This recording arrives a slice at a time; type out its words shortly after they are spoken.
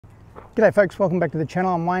G'day folks, welcome back to the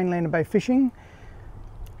channel. I'm Wayne, land of Bay Fishing.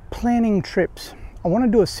 Planning trips. I want to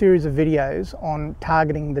do a series of videos on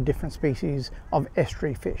targeting the different species of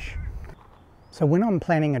estuary fish. So when I'm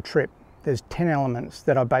planning a trip, there's 10 elements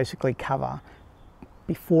that I basically cover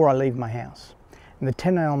before I leave my house. And the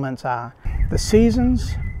 10 elements are the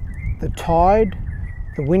seasons, the tide,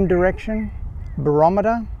 the wind direction,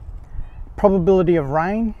 barometer, probability of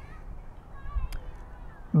rain,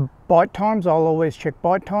 bite times. I'll always check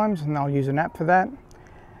bite times and I'll use an app for that.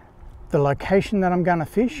 The location that I'm going to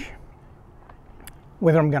fish,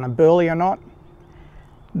 whether I'm going to burley or not,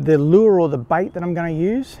 the lure or the bait that I'm going to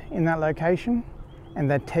use in that location, and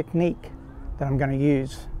the technique that I'm going to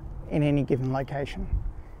use in any given location.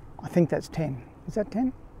 I think that's 10. Is that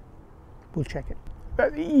 10? We'll check it.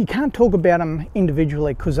 But you can't talk about them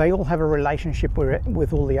individually because they all have a relationship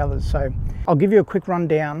with all the others. So I'll give you a quick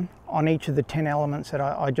rundown on each of the 10 elements that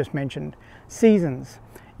I just mentioned. Seasons.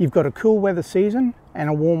 You've got a cool weather season and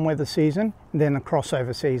a warm weather season, and then the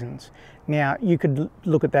crossover seasons. Now you could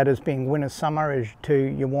look at that as being winter, summer as to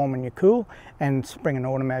your warm and your cool, and spring and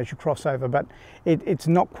autumn as your crossover, but that's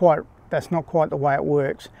not quite the way it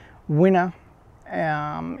works. Winter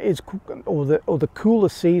or the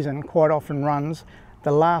coolest season quite often runs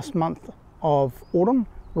the last month of autumn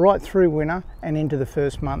right through winter and into the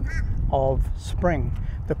first month of spring.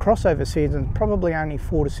 The crossover season is probably only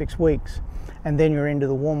 4 to 6 weeks, and then you're into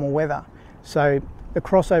the warmer weather. So the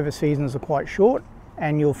crossover seasons are quite short,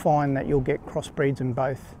 and you'll find that you'll get crossbreeds in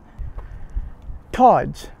both.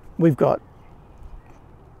 Tides. We've got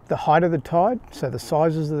the height of the tide, so the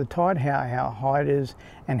sizes of the tide, how high it is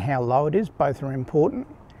and how low it is, both are important.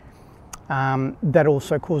 That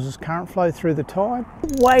also causes current flow through the tide.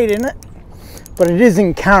 Weight in it, but it is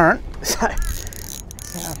in current, so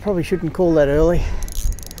I probably shouldn't call that early.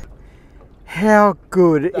 How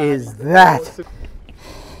good is that?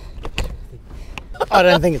 I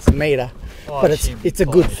don't think it's a metre, but it's a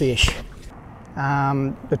good fish.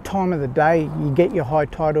 The time of the day, you get your high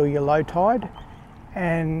tide or your low tide,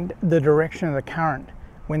 and the direction of the current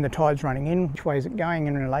when the tide's running in, which way is it going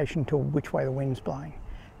in relation to which way the wind's blowing.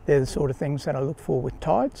 They're the sort of things that I look for with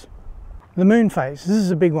tides. The moon phase, this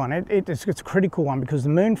is a big one. It's a critical one because the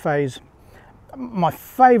moon phase, my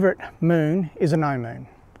favourite moon is a no moon.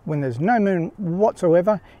 When there's no moon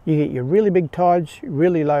whatsoever, you get your really big tides,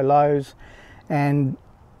 really low lows, and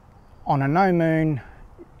on a no moon,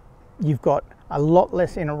 you've got a lot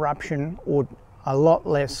less interruption or a lot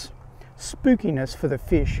less spookiness for the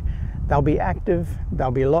fish. They'll be active, they'll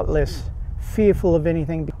be a lot less fearful of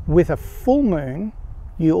anything. With a full moon,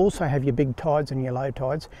 you also have your big tides and your low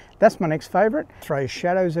tides. That's my next favourite. Throws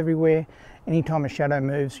shadows everywhere. Anytime a shadow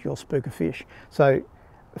moves, you'll spook a fish. So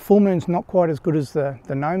full moon's not quite as good as the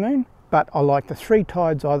no moon, but I like the 3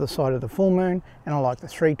 tides either side of the full moon, and I like the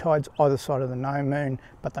 3 tides either side of the no moon,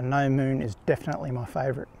 but the no moon is definitely my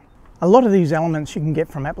favourite. A lot of these elements you can get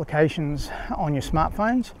from applications on your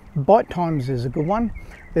smartphones. Bite times is a good one.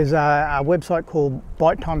 There's a website called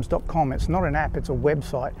bitetimes.com. It's not an app, it's a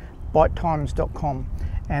website, bitetimes.com.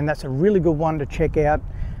 And that's a really good one to check out.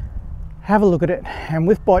 Have a look at it. And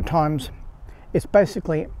with bite times, it's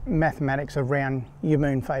basically mathematics around your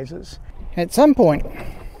moon phases. At some point,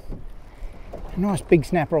 a nice big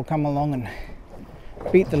snapper will come along and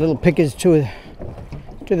beat the little pickers to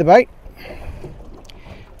the bait.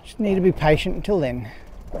 Just need to be patient until then.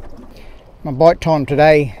 My bite time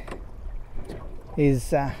today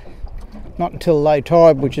is not until low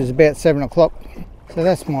tide, which is about 7 o'clock. So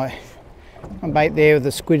that's my bait there with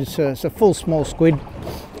the squid. So it's a full small squid,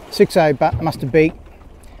 6.0 mustard beak.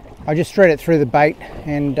 I just thread it through the bait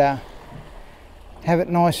and have it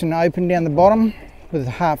nice and open down the bottom with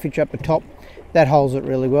a half inch up the top. That holds it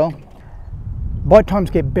really well. Bite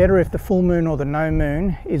times get better if the full moon or the no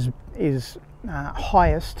moon is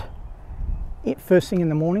highest first thing in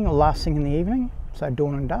the morning or last thing in the evening, so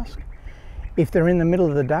dawn and dusk. If they're in the middle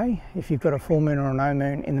of the day, if you've got a full moon or a no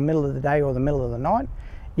moon in the middle of the day or the middle of the night,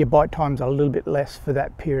 your bite times are a little bit less for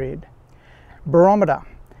that period. Barometer.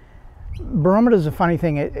 Barometer is a funny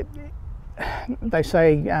thing. They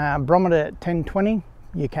say barometer at 10-20,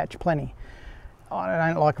 you catch plenty. I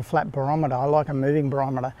don't like a flat barometer, I like a moving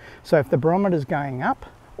barometer. So if the barometer's going up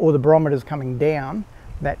or the barometer's coming down,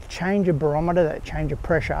 that change of barometer, that change of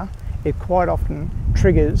pressure, it quite often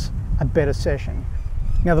triggers a better session.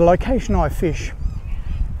 Now the location I fish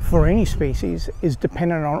for any species is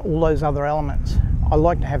dependent on all those other elements. I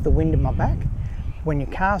like to have the wind in my back. When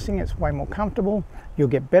you're casting, it's way more comfortable. You'll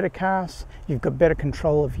get better casts, you've got better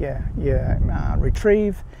control of your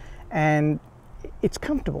retrieve, and it's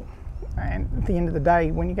comfortable. And at the end of the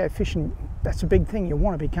day, when you go fishing, that's a big thing. You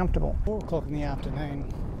want to be comfortable. 4 o'clock in the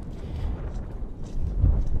afternoon.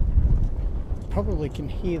 Probably can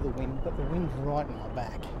hear the wind, but the wind's right in my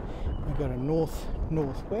back. We've got a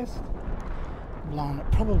north-northwest blowing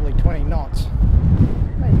at probably 20 knots,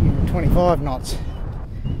 maybe even 25 knots.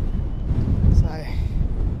 So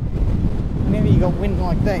whenever you got wind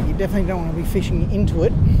like that, you definitely don't want to be fishing into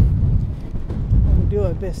it. We'll do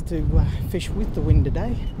our best to fish with the wind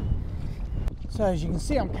today. So as you can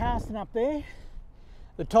see, I'm casting up there.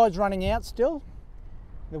 The tide's running out still.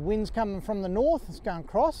 The wind's coming from the north, it's going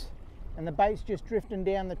across, and the bait's just drifting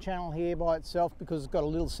down the channel here by itself because it's got a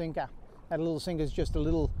little sinker. That little sinker is just a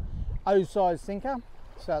little O-sized sinker,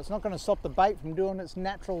 so it's not going to stop the bait from doing its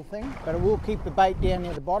natural thing, but it will keep the bait down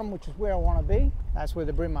near the bottom, which is where I want to be. That's where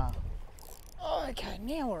the brim are. Okay,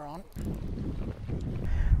 now we're on.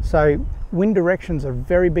 So wind direction's a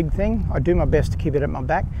very big thing. I do my best to keep it at my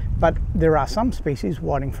back, but there are some species,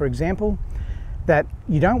 whiting for example, that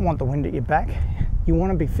you don't want the wind at your back. You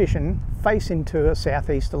want to be fishing face into a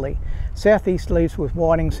southeasterly. Southeasterlies with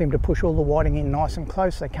whiting seem to push all the whiting in nice and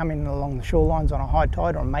close. They come in along the shorelines on a high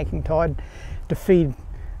tide or a making tide to feed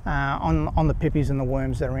on the pippies and the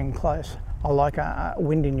worms that are in close. I like a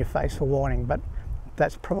wind in your face for whiting, but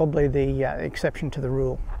that's probably the exception to the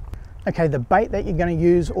rule. Okay, the bait that you're going to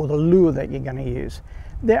use or the lure that you're going to use.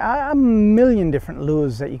 There are a million different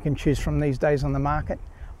lures that you can choose from these days on the market.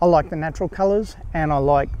 I like the natural colours and I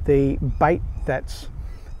like the bait that's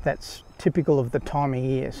typical of the time of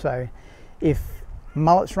year. So if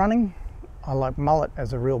mullet's running, I like mullet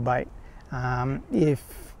as a real bait.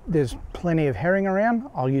 If there's plenty of herring around,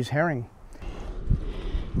 I'll use herring.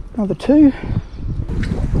 Number 2.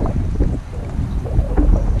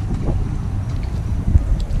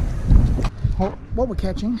 Well, what we're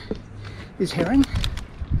catching is herring.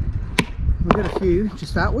 We've got a few to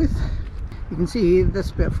start with. You can see here,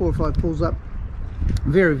 that's about 4 or 5 pulls up.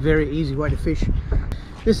 Very, very easy way to fish.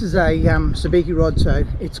 This is a sabiki rod, so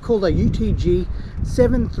it's called a UTG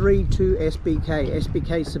 732 SBK.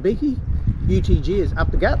 SBK sabiki. UTG is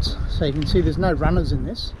up the guts, so you can see there's no runners in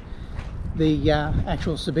this. The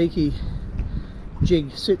actual sabiki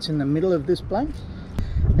jig sits in the middle of this blank,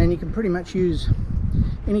 and you can pretty much use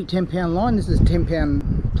any 10-pound line. This is a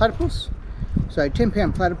 10-pound platypus. So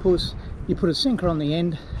 10-pound platypus, you put a sinker on the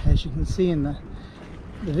end, as you can see in the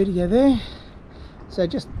video there. So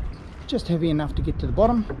just heavy enough to get to the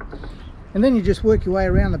bottom, and then you just work your way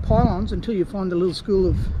around the pylons until you find a little school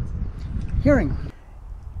of herring.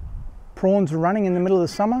 Prawns are running in the middle of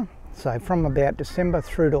the summer, so from about December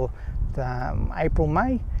through to April,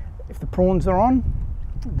 May. If the prawns are on,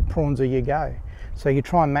 the prawns are your go. So you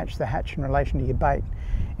try and match the hatch in relation to your bait.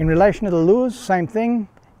 In relation to the lures, same thing.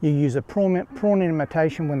 You use a prawn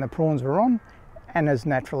imitation when the prawns are on, and as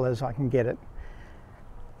natural as I can get it.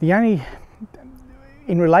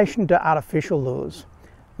 In relation to artificial lures,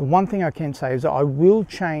 the one thing I can say is that I will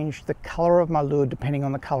change the colour of my lure depending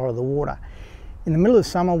on the colour of the water. In the middle of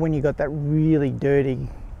summer, when you've got that really dirty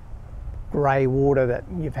grey water, that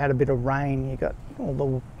you've had a bit of rain, you've got all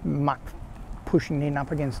the muck pushing in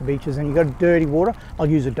up against the beaches and you've got dirty water, I'll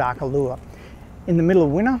use a darker lure. In the middle of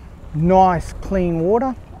winter, nice clean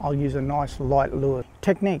water, I'll use a nice light lure.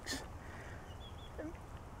 Techniques.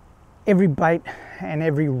 Every bait and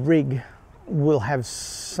every rig will have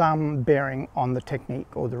some bearing on the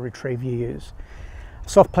technique or the retrieve you use.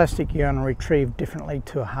 Soft plastic you're going to retrieve differently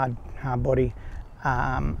to a hard body.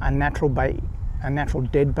 A natural bait, a natural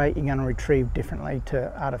dead bait, you're going to retrieve differently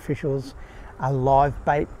to artificials. A live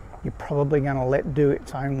bait, you're probably going to let do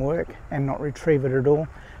its own work and not retrieve it at all.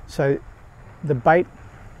 So the bait,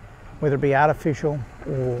 whether it be artificial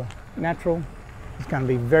or natural, is going to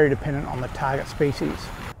be very dependent on the target species.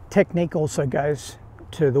 Technique also goes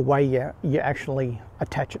to the way you actually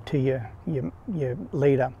attach it to your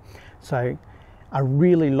leader. So a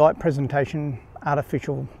really light presentation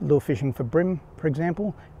artificial lure fishing for brim, for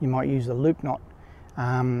example, you might use a loop knot.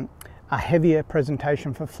 A heavier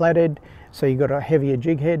presentation for flathead, so you've got a heavier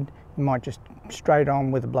jig head, you might just straight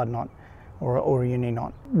on with a blood knot or a uni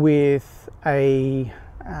knot. With a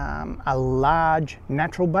large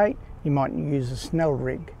natural bait, you might use a snell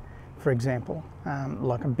rig, for example,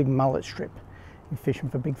 like a big mullet strip. You're fishing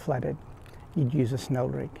for big flathead, you'd use a snell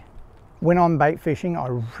rig. When I'm bait fishing, I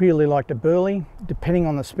really like to burley. Depending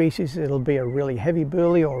on the species, it'll be a really heavy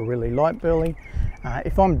burley or a really light burley.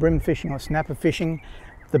 If I'm brim fishing or snapper fishing,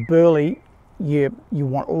 the burley, you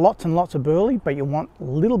want lots and lots of burley, but you want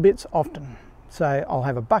little bits often. So I'll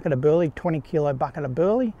have a bucket of burley, 20 kilo bucket of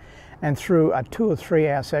burley, and through a 2 or 3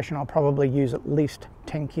 hour session, I'll probably use at least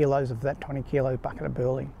 10 kilos of that 20 kilo bucket of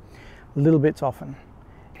burley. Little bits often.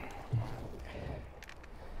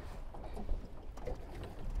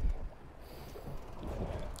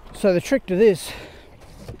 So the trick to this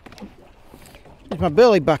is my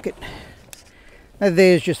burley bucket. Now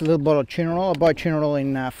there's just a little bottle of tuna oil. I buy tuna oil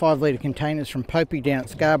in 5 litre containers from Popey down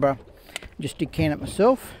at Scarborough. Just decant it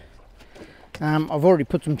myself. I've already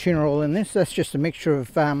put some tuna oil in this. That's just a mixture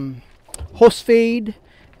of horse feed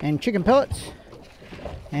and chicken pellets,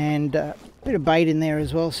 and a bit of bait in there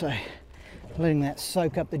as well, so letting that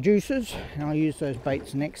soak up the juices, and I'll use those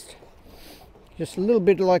baits next. Just a little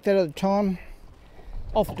bit like that at a time,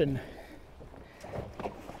 often.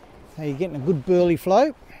 So you're getting a good burley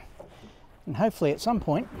flow, and hopefully at some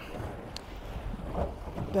point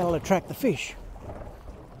that'll attract the fish.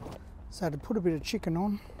 So to put a bit of chicken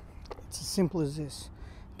on, it's as simple as this.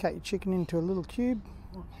 Cut your chicken into a little cube,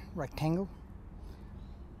 rectangle.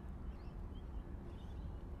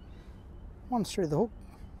 Once through the hook,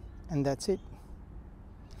 and that's it.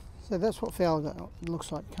 So that's what fowl gut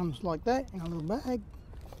looks like. Comes like that in a little bag.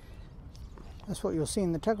 That's what you'll see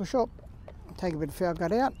in the tackle shop. Take a bit of fowl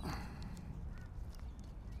gut out.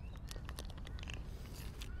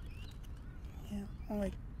 Yeah,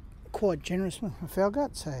 I'm quite generous with my fowl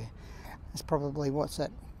gut, so that's probably, what's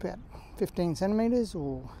that, about 15 centimetres,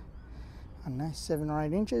 or I don't know, 7 or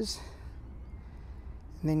 8 inches.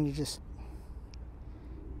 And then you just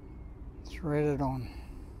thread it on.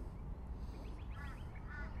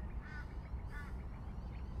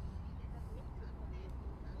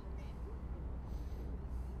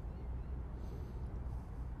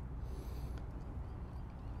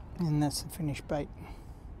 And that's the finished bait.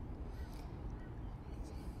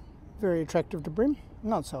 Very attractive to bream,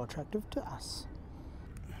 not so attractive to us.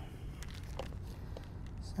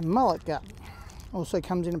 So mullet gut also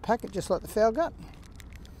comes in a packet just like the fowl gut.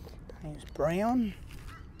 It's brown.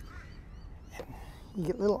 And you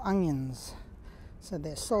get little onions. So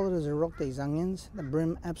they're solid as a rock, these onions. The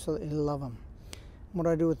bream absolutely love them. What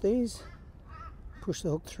I do with these, push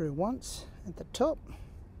the hook through once at the top,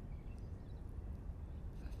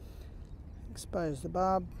 expose the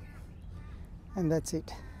barb, and that's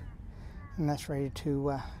it. And that's ready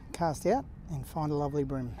to cast out and find a lovely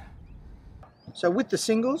bream. So with the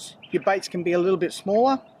singles, your baits can be a little bit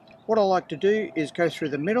smaller. What I like to do is go through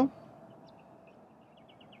the middle,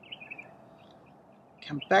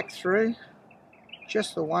 come back through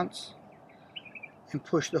just the once, and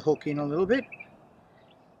push the hook in a little bit,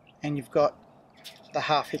 and you've got the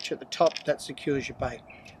half hitch at the top that secures your bait.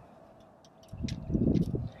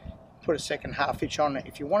 Put a second half hitch on it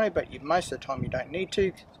if you want to, but most of the time you don't need to.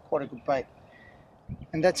 It's quite a good bait.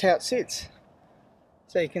 And that's how it sits.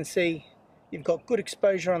 So you can see you've got good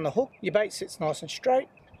exposure on the hook. Your bait sits nice and straight,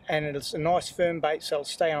 and it's a nice firm bait, so it'll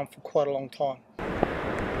stay on for quite a long time.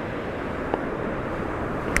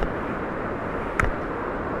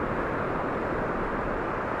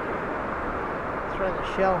 Throw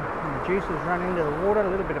the shell and the juices run into the water, a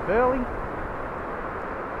little bit of burley.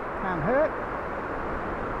 Can't hurt.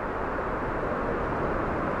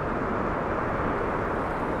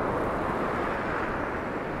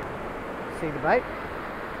 See the bait?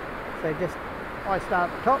 So just, I start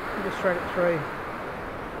at the top and just thread it through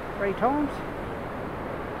 3 times.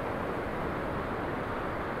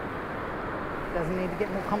 Doesn't need to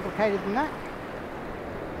get more complicated than that.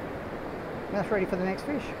 And that's ready for the next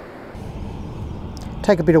fish.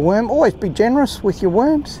 Take a bit of worm, always be generous with your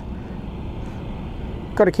worms.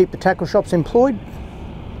 Got to keep the tackle shops employed.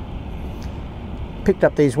 Picked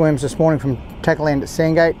up these worms this morning from Tackleland at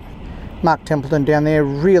Sandgate. Mark Templeton down there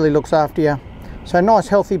really looks after you. So a nice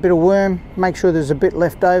healthy bit of worm, make sure there's a bit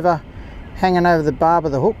left over, hanging over the barb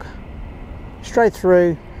of the hook, straight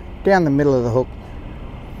through, down the middle of the hook.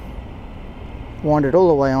 Wind it all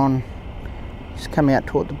the way on, just come out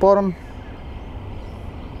toward the bottom.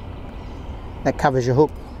 That covers your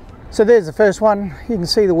hook. So there's the first one. You can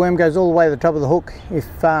see the worm goes all the way to the top of the hook. If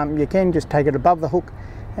you can, just take it above the hook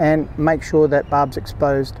and make sure that barb's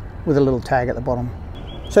exposed with a little tag at the bottom.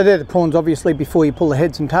 So they're the prawns, obviously, before you pull the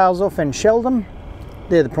heads and tails off and shell them.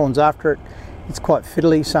 They're the prawns after it. It's quite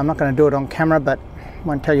fiddly, so I'm not going to do it on camera, but I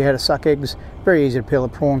won't tell you how to suck eggs. Very easy to peel a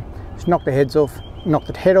prawn. Just knock the heads off, knock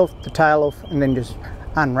the head off, the tail off, and then just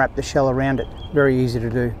unwrap the shell around it. Very easy to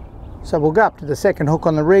do. So we'll go up to the second hook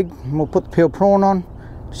on the rig, and we'll put the peeled prawn on.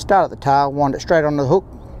 Start at the tail, wind it straight onto the hook,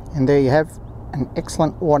 and there you have an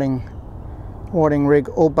excellent wadding rig,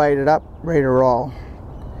 all baited up, ready to roll.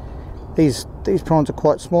 These prawns are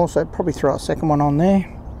quite small, so I'd probably throw a second one on there.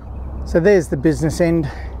 So there's the business end.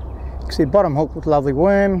 You can see bottom hook with lovely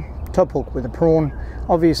worm, top hook with a prawn.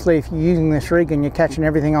 Obviously, if you're using this rig and you're catching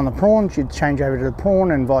everything on the prawns, you'd change over to the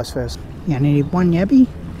prawn and vice versa. You only need one yabby. You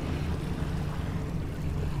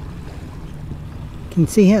can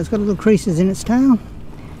see how it's got little creases in its tail.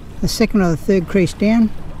 The second or the third crease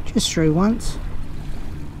down, just through once,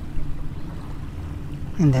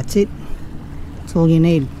 and that's it. That's all you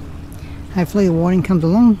need. Hopefully the whiting comes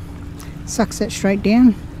along, sucks that straight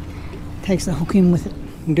down, takes the hook in with it.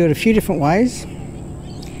 You can do it a few different ways.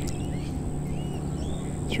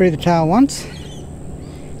 Through the tail once,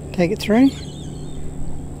 take it through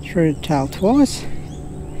the tail twice,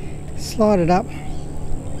 slide it up,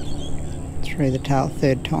 through the tail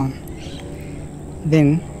third time.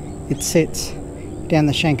 Then it sits down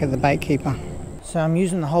the shank of the bait keeper. So I'm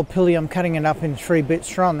using the whole pilly. I'm cutting it up in 3 bits,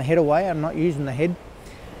 throwing the head away. I'm not using the head.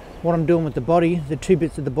 What I'm doing with the body, the 2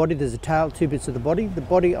 bits of the body, there's a tail, 2 bits of the body. The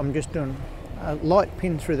body, I'm just doing a light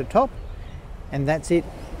pin through the top, and that's it.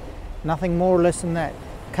 Nothing more or less than that.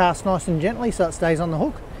 Cast nice and gently so it stays on the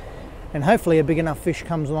hook, and hopefully a big enough fish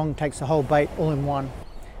comes along and takes the whole bait all in one.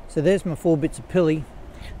 So there's my 4 bits of pilly.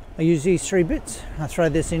 I use these 3 bits. I throw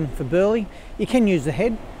this in for burley. You can use the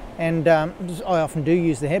head, and I often do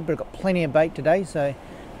use the head, but I've got plenty of bait today, so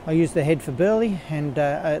I use the head for burley and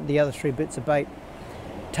the other 3 bits of bait.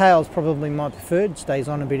 Tail's probably my preferred, stays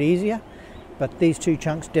on a bit easier, but these 2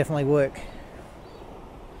 chunks definitely work.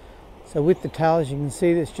 So with the tail, as you can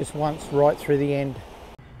see, this just once right through the end.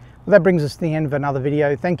 Well, that brings us to the end of another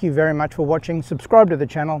video. Thank you very much for watching. Subscribe to the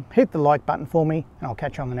channel, hit the like button for me, and I'll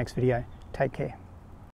catch you on the next video. Take care.